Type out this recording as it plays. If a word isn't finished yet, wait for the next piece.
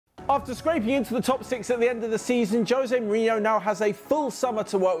After scraping into the top 6 at the end of the season, Jose Mourinho now has a full summer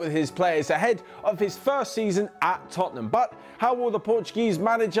to work with his players ahead of his first season at Tottenham. But how will the Portuguese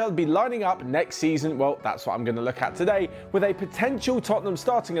manager be lining up next season? Well, that's what I'm going to look at today, with a potential Tottenham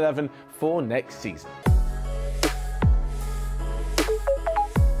starting 11 for next season.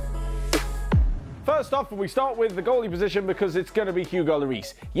 First off, we start with the goalie position because it's going to be Hugo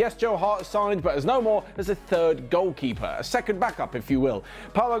Lloris. Yes, Joe Hart is signed, but as no more as a third goalkeeper, a second backup, if you will.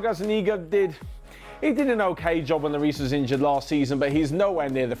 Paulo Gazzaniga did an okay job when Lloris was injured last season, but he's nowhere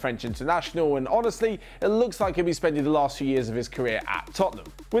near the French international, and honestly, it looks like he'll be spending the last few years of his career at Tottenham.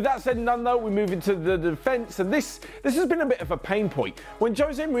 With that said and done though, we move into the defence, and this has been a bit of a pain point. When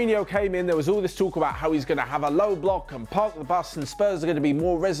Jose Mourinho came in, there was all this talk about how he's going to have a low block and park the bus, and Spurs are going to be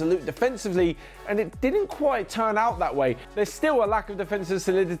more resolute defensively, and it didn't quite turn out that way. There's still a lack of defensive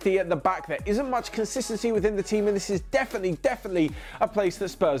solidity at the back. There isn't much consistency within the team, and this is definitely a place that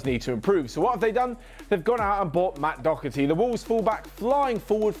Spurs need to improve. So what have they done? They've gone out and bought Matt Doherty. The Wolves fullback, flying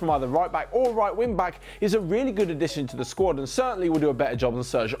forward from either right back or right wing back, is a really good addition to the squad and certainly will do a better job than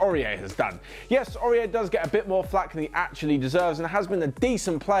Serge Aurier has done. Yes, Aurier does get a bit more flack than he actually deserves and has been a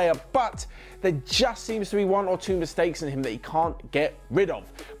decent player, but there just seems to be one or two mistakes in him that he can't get rid of.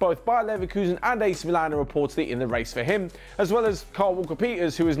 Both Bayer Leverkusen and AC Milan are reportedly in the race for him, as well as Kyle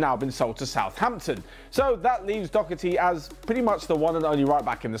Walker-Peters, who has now been sold to Southampton. So that leaves Doherty as pretty much the one and only right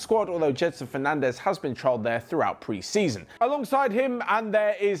back in the squad, although Gedson Fernandes has been trialled there throughout pre-season. Alongside him, and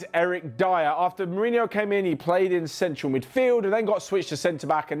there is Eric Dyer. After Mourinho came in, he played in central midfield and then got switched to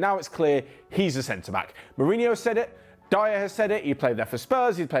centre-back, and now it's clear he's a centre-back. Mourinho said it, Dyer has said it, he played there for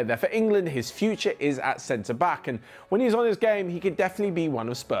Spurs, he played there for England, his future is at centre-back, and when he's on his game, he could definitely be one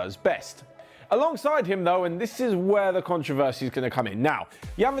of Spurs' best. Alongside him though, and this is where the controversy is going to come in. Now,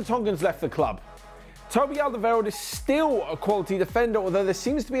 Jan Vertonghen's left the club. Toby Alderweireld is still a quality defender, although there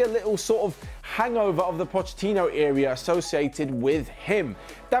seems to be a little sort of hangover of the Pochettino area associated with him.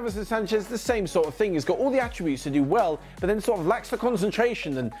 Davinson Sanchez, the same sort of thing. He's got all the attributes to do well, but then sort of lacks the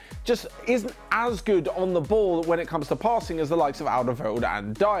concentration and just isn't as good on the ball when it comes to passing as the likes of Alderweireld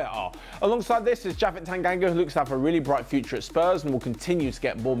and Dyer are. Alongside this is Japhet Tanganga, who looks to have a really bright future at Spurs and will continue to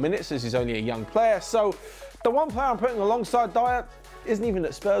get more minutes as he's only a young player. So the one player I'm putting alongside Dyer isn't even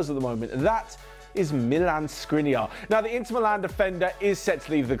at Spurs at the moment. That is Milan Skriniar. Now, the Inter Milan defender is set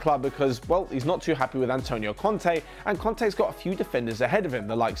to leave the club because, well, he's not too happy with Antonio Conte, and Conte's got a few defenders ahead of him,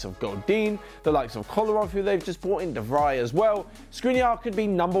 the likes of Godin, the likes of Kolarov, who they've just brought in, De Vrij as well. Skriniar could be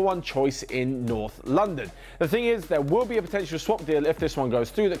 #1 choice in North London. The thing is, there will be a potential swap deal if this one goes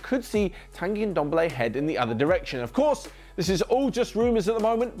through that could see Tanguy Ndombele head in the other direction. Of course, this is all just rumours at the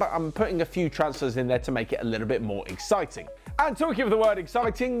moment, but I'm putting a few transfers in there to make it a little bit more exciting. And talking of the word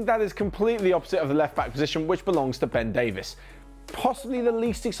exciting, that is completely opposite of the left-back position, which belongs to Ben Davies. Possibly the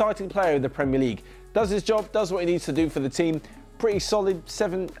least exciting player in the Premier League. Does his job, does what he needs to do for the team. Pretty solid,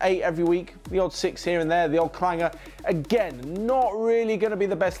 7, 8 every week. The odd 6 here and there, the odd clanger. Again, not really going to be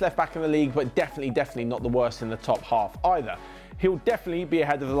the best left-back in the league, but definitely not the worst in the top half either. He'll definitely be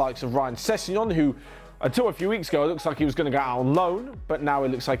ahead of the likes of Ryan Sessegnon, who until a few weeks ago, it looks like he was going to go out on loan, but now it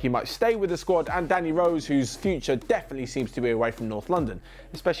looks like he might stay with the squad, and Danny Rose, whose future definitely seems to be away from North London,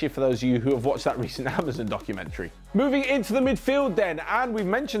 especially for those of you who have watched that recent Amazon documentary. Moving into the midfield then, and we've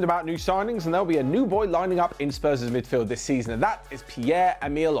mentioned about new signings, and there'll be a new boy lining up in Spurs' midfield this season, and that is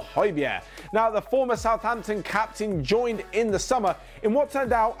Pierre-Emile Højbjerg. Now, the former Southampton captain joined in the summer in what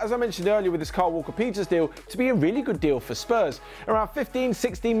turned out, as I mentioned earlier with this Kyle Walker-Peters deal, to be a really good deal for Spurs. Around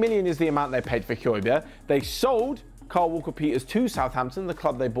 15-16 million is the amount they paid for Højbjerg. They sold Kyle Walker-Peters to Southampton, the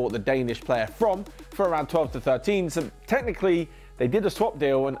club they bought the Danish player from, for around 12 to 13. So technically, they did a swap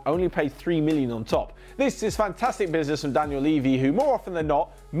deal and only paid 3 million on top. This is fantastic business from Daniel Levy, who more often than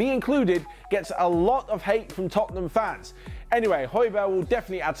not, me included, gets a lot of hate from Tottenham fans. Anyway, Højbjerg will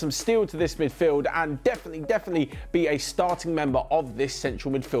definitely add some steel to this midfield and definitely be a starting member of this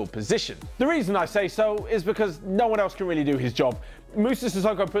central midfield position. The reason I say so is because no one else can really do his job. Moussa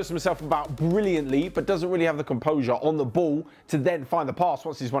Sissoko puts himself about brilliantly, but doesn't really have the composure on the ball to then find the pass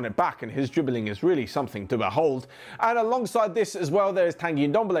once he's won it back, and his dribbling is really something to behold. And alongside this as well, there is Tanguy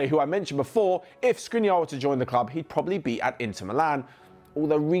Ndombele, who I mentioned before. If Skriniar were to join the club, he'd probably be at Inter Milan,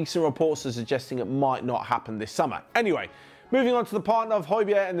 although recent reports are suggesting it might not happen this summer. Anyway, moving on to the partner of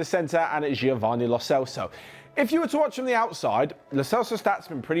Højbjerg in the centre, and it's Giovanni Lo Celso. If you were to watch from the outside, Lo Celso's stats have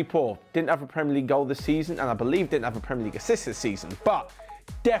been pretty poor. Didn't have a Premier League goal this season, and I believe didn't have a Premier League assist this season, but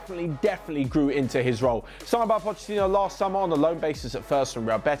definitely grew into his role. Signed by Pochettino last summer on a loan basis at first from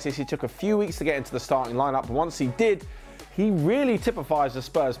Real Betis. He took a few weeks to get into the starting lineup, but once he did, he really typifies a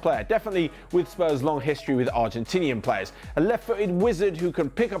Spurs player, definitely with Spurs' long history with Argentinian players. A left-footed wizard who can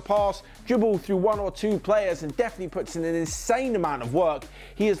pick a pass, dribble through one or two players, and definitely puts in an insane amount of work.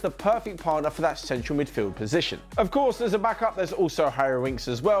 He is the perfect partner for that central midfield position. Of course, as a backup, there's also Harry Winks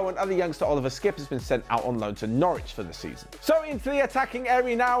as well, and other youngster Oliver Skip has been sent out on loan to Norwich for the season. So into the attacking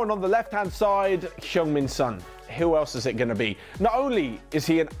area now, and on the left-hand side, Kane and Son. Who else is it going to be? Not only is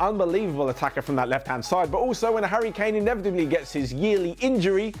he an unbelievable attacker from that left-hand side, but also when Harry Kane inevitably gets his yearly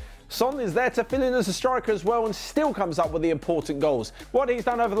injury, Son is there to fill in as a striker as well and still comes up with the important goals. What he's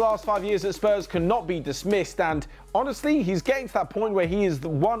done over the last 5 years at Spurs cannot be dismissed, and honestly, he's getting to that point where he is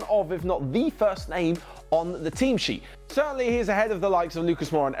one of, if not the first name on the team sheet. Certainly he is ahead of the likes of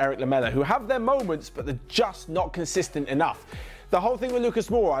Lucas Moura and Eric Lamela, who have their moments, but they're just not consistent enough. The whole thing with Lucas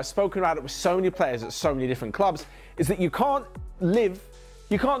Moura, I've spoken about it with so many players at so many different clubs, is that you can't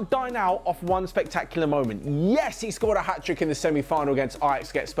dine out off one spectacular moment. Yes, he scored a hat-trick in the semi-final against Ajax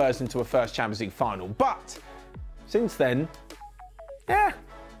to get Spurs into a first Champions League final, but since then,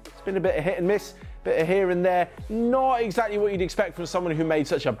 it's been a bit of hit and miss, bit of here and there. Not exactly what you'd expect from someone who made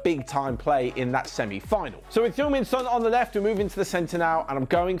such a big-time play in that semi-final. So with Kane and Son on the left, we move into the centre now, and I'm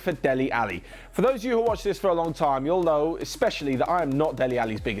going for Dele Alli. For those of you who watch this for a long time, you'll know, especially, that I am not Dele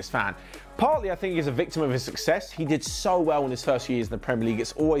Alli's biggest fan. Partly, I think he's a victim of his success. He did so well in his first few years in the Premier League,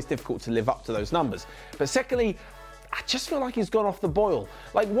 it's always difficult to live up to those numbers. But secondly, I just feel like he's gone off the boil.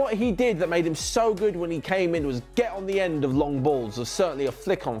 Like, what he did that made him so good when he came in was get on the end of long balls, or certainly a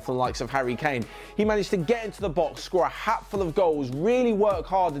flick on from the likes of Harry Kane. He managed to get into the box, score a hatful of goals, really work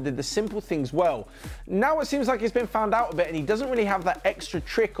hard and did the simple things well. Now it seems like he's been found out a bit and he doesn't really have that extra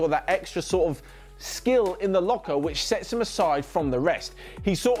trick or that extra sort of skill in the locker which sets him aside from the rest.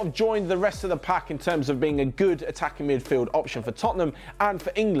 He sort of joined the rest of the pack in terms of being a good attacking midfield option for Tottenham and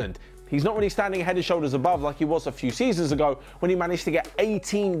for England. He's not really standing head and shoulders above like he was a few seasons ago when he managed to get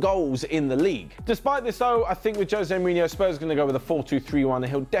 18 goals in the league. Despite this though, I think with Jose Mourinho, Spurs are going to go with a 4-2-3-1 and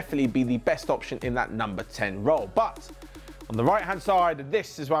he'll definitely be the best option in that number 10 role. But on the right hand side,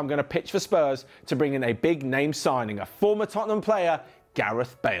 this is where I'm going to pitch for Spurs to bring in a big name signing, a former Tottenham player,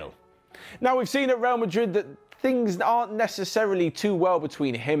 Gareth Bale. Now we've seen at Real Madrid that things aren't necessarily too well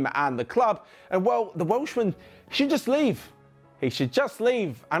between him and the club, and well, the Welshman should just leave. He should just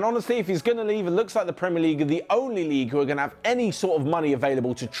leave. And honestly, if he's going to leave, it looks like the Premier League are the only league who are going to have any sort of money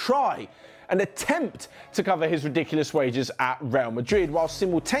available to try and attempt to cover his ridiculous wages at Real Madrid, while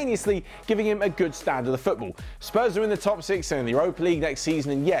simultaneously giving him a good standard of football. Spurs are in the top 6 and in the Europa League next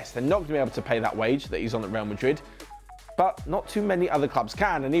season, and yes, they're not going to be able to pay that wage that he's on at Real Madrid, but not too many other clubs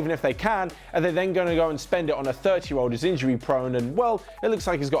can, and even if they can, are they then going to go and spend it on a 30-year-old who's injury prone, and well, it looks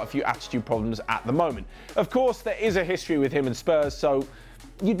like he's got a few attitude problems at the moment. Of course, there is a history with him and Spurs, so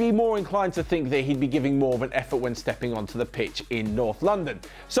you'd be more inclined to think that he'd be giving more of an effort when stepping onto the pitch in North London.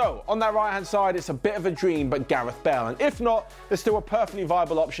 So, on that right-hand side, it's a bit of a dream, but Gareth Bale. And if not, there's still a perfectly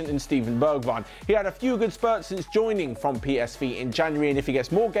viable option in Steven Bergwijn. He had a few good spurts since joining from PSV in January, and if he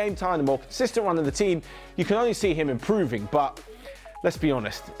gets more game time and more consistent run in the team, you can only see him improving. But let's be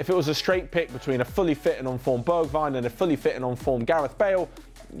honest, if it was a straight pick between a fully fit and on-form Bergwijn and a fully fit and on-form Gareth Bale,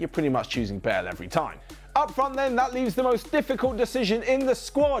 you're pretty much choosing Bale every time. Up front then, that leaves the most difficult decision in the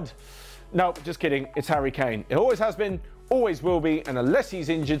squad. No, just kidding, it's Harry Kane. It always has been, always will be, and unless he's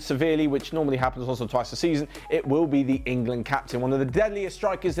injured severely, which normally happens once or twice a season, it will be the England captain. One of the deadliest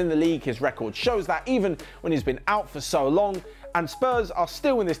strikers in the league. His record shows that even when he's been out for so long, and Spurs are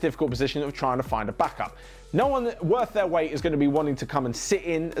still in this difficult position of trying to find a backup. No one worth their weight is going to be wanting to come and sit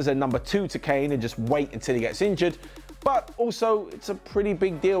in as a number 2 to Kane and just wait until he gets injured. But also, it's a pretty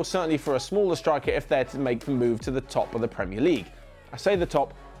big deal, certainly for a smaller striker, if they're to make the move to the top of the Premier League. I say the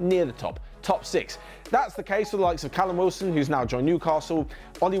top, near the top, top 6. That's the case for the likes of Callum Wilson, who's now joined Newcastle.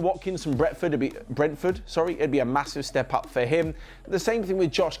 Ollie Watkins from Brentford, it'd be a massive step up for him. The same thing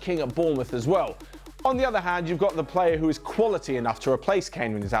with Josh King at Bournemouth as well. On the other hand, you've got the player who is quality enough to replace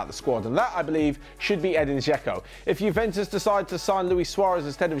Kane when he's out of the squad, and that, I believe, should be Edin Dzeko. If Juventus decide to sign Luis Suarez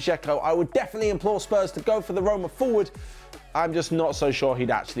instead of Dzeko, I would definitely implore Spurs to go for the Roma forward. I'm just not so sure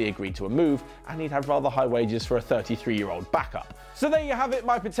he'd actually agree to a move, and he'd have rather high wages for a 33-year-old backup. So there you have it,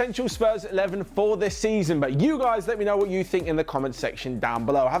 my potential Spurs 11 for this season. But you guys let me know what you think in the comments section down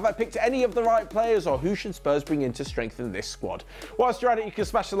below. Have I picked any of the right players, or who should Spurs bring in to strengthen this squad? Whilst you're at it, you can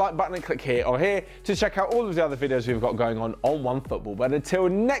smash the like button and click here or here to check out all of the other videos we've got going on Onefootball. But until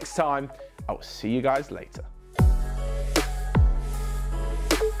next time, I'll see you guys later.